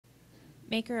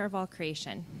Maker of all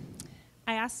creation,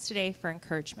 I ask today for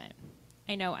encouragement.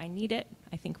 I know I need it,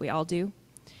 I think we all do,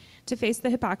 to face the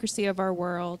hypocrisy of our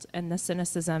world and the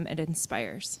cynicism it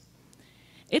inspires.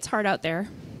 It's hard out there.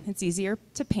 It's easier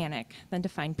to panic than to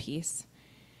find peace.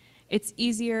 It's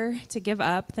easier to give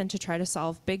up than to try to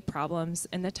solve big problems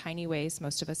in the tiny ways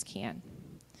most of us can.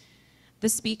 The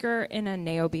speaker in a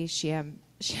Niobe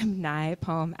Shemnai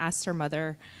poem asked her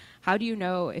mother, "How do you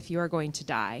know if you are going to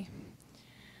die?"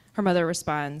 Her mother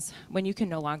responds, "When you can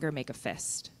no longer make a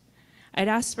fist." I'd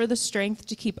ask for the strength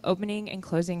to keep opening and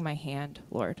closing my hand,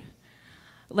 Lord.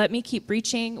 Let me keep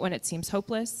reaching when it seems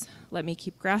hopeless. Let me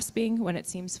keep grasping when it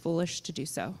seems foolish to do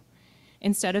so.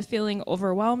 Instead of feeling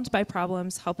overwhelmed by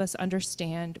problems, help us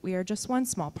understand we are just one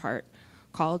small part,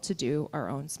 called to do our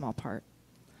own small part.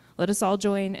 Let us all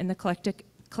join in the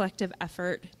collective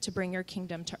effort to bring your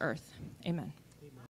kingdom to earth. Amen.